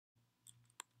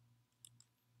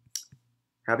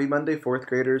Happy Monday, fourth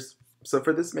graders. So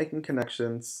for this Making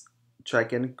Connections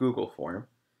check-in Google form,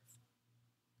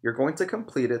 you're going to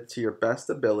complete it to your best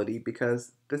ability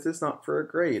because this is not for a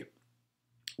grade.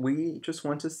 We just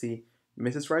want to see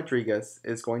Mrs. Rodriguez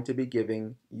is going to be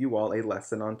giving you all a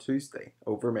lesson on Tuesday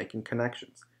over making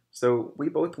connections. So we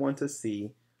both want to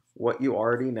see what you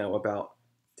already know about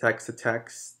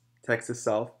text-to-text,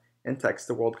 text-to-self, and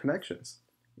text-to-world connections.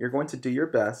 You're going to do your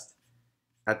best.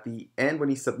 At the end, when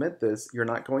you submit this, you're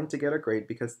not going to get a grade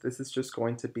because this is just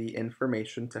going to be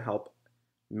information to help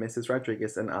Mrs.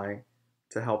 Rodriguez and I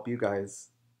to help you guys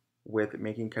with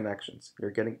making connections. You're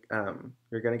going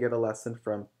to get a lesson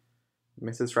from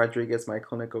Mrs. Rodriguez, my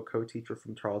clinical co-teacher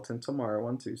from Charlton, tomorrow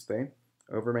on Tuesday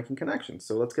over making connections.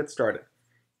 So let's get started.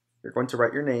 You're going to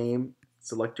write your name,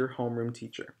 select your homeroom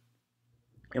teacher.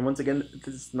 And once again,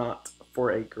 this is not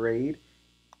for a grade.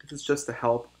 This is just to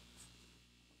help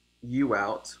you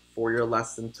out for your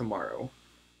lesson tomorrow.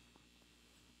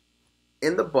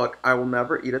 In the book, I Will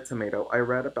Never Eat a Tomato, I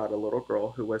read about a little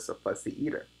girl who was a fussy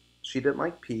eater. She didn't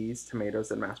like peas, tomatoes,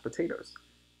 and mashed potatoes.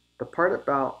 The part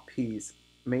about peas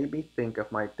made me think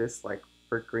of my dislike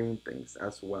for green things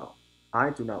as well.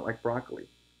 I do not like broccoli.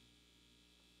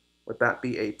 Would that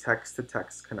be a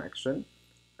text-to-text connection?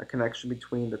 A connection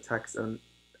between the text and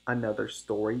another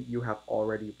story you have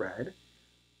already read?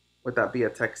 Would that be a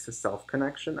text-to-self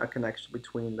connection, a connection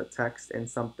between the text and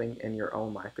something in your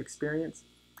own life experience?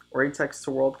 Or a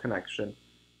text-to-world connection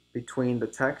between the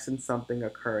text and something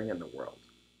occurring in the world?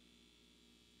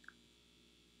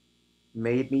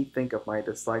 Made me think of my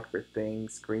dislike for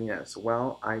things green as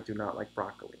well. I do not like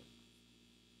broccoli.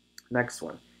 Next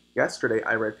one. Yesterday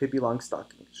I read Pippi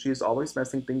Longstocking. She is always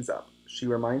messing things up. She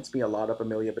reminds me a lot of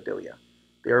Amelia Bedelia.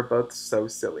 They are both so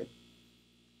silly.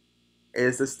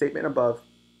 Is the statement above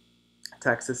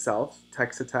text-to-self,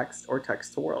 text-to-text, or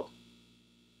text-to-world?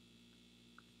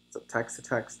 So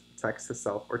text-to-text,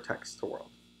 text-to-self, or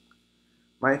text-to-world.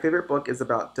 My favorite book is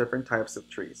about different types of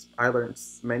trees. I learned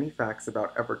many facts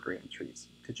about evergreen trees.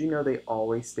 Did you know they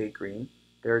always stay green?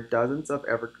 There are dozens of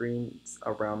evergreens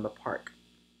around the park.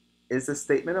 Is the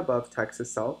statement above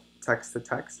text-to-self,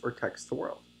 text-to-text, or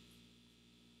text-to-world?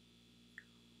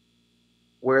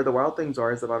 Where the Wild Things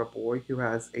Are is about a boy who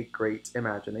has a great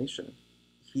imagination.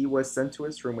 He was sent to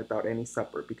his room without any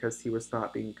supper because he was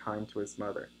not being kind to his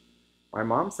mother. My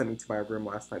mom sent me to my room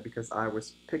last night because I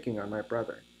was picking on my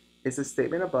brother. Is the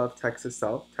statement above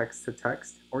text-to-self,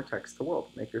 text-to-text, or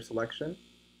text-to-world? Make your selection.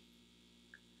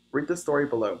 Read the story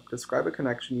below. Describe a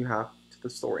connection you have to the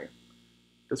story.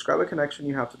 Describe a connection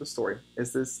you have to the story.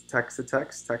 Is this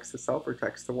text-to-text, text-to-self, or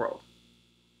text-to-world?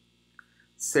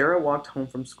 Sarah walked home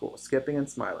from school, skipping and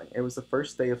smiling. It was the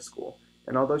first day of school,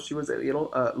 and although she was a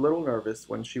little nervous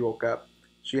when she woke up,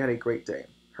 she had a great day.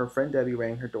 Her friend Debbie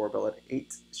rang her doorbell at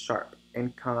 8 sharp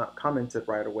and commented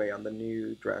right away on the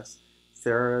new dress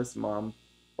Sarah's mom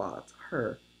bought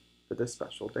her for this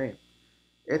special day.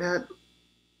 It had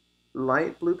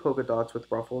light blue polka dots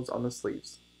with ruffles on the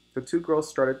sleeves. The two girls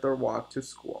started their walk to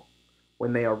school.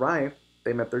 When they arrived,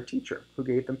 they met their teacher, who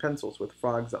gave them pencils with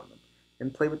frogs on them,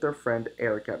 and played with their friend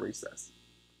Eric at recess.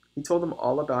 He told them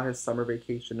all about his summer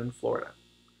vacation in Florida.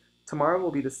 Tomorrow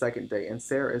will be the second day, and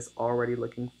Sarah is already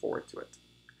looking forward to it.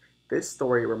 This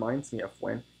story reminds me of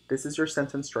when this is your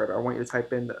sentence starter. I want you to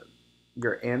type in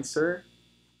your answer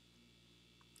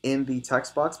in the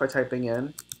text box by typing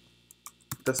in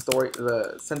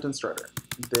the sentence starter.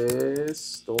 This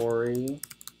story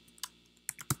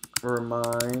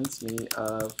reminds me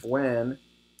of when.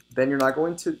 Then you're not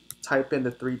going to type in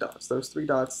the 3 dots. Those 3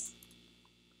 dots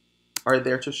are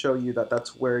there to show you that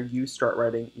that's where you start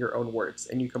writing your own words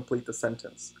and you complete the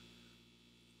sentence.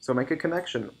 So make a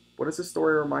connection. What does this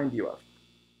story remind you of?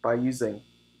 By using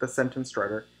the sentence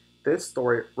starter, this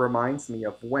story reminds me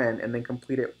of when, and then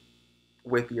complete it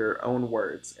with your own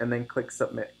words, and then click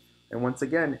submit. And once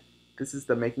again, this is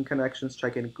the Making Connections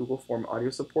Check-in Google Form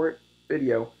audio support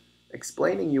video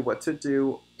explaining you what to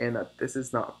do, and that this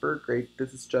is not for a grade.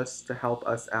 This is just to help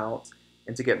us out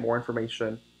and to get more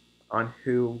information on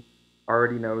who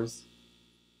already knows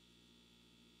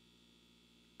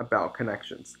about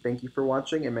connections. Thank you for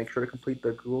watching, and make sure to complete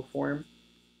the Google form,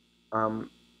 and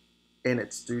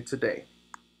it's due today.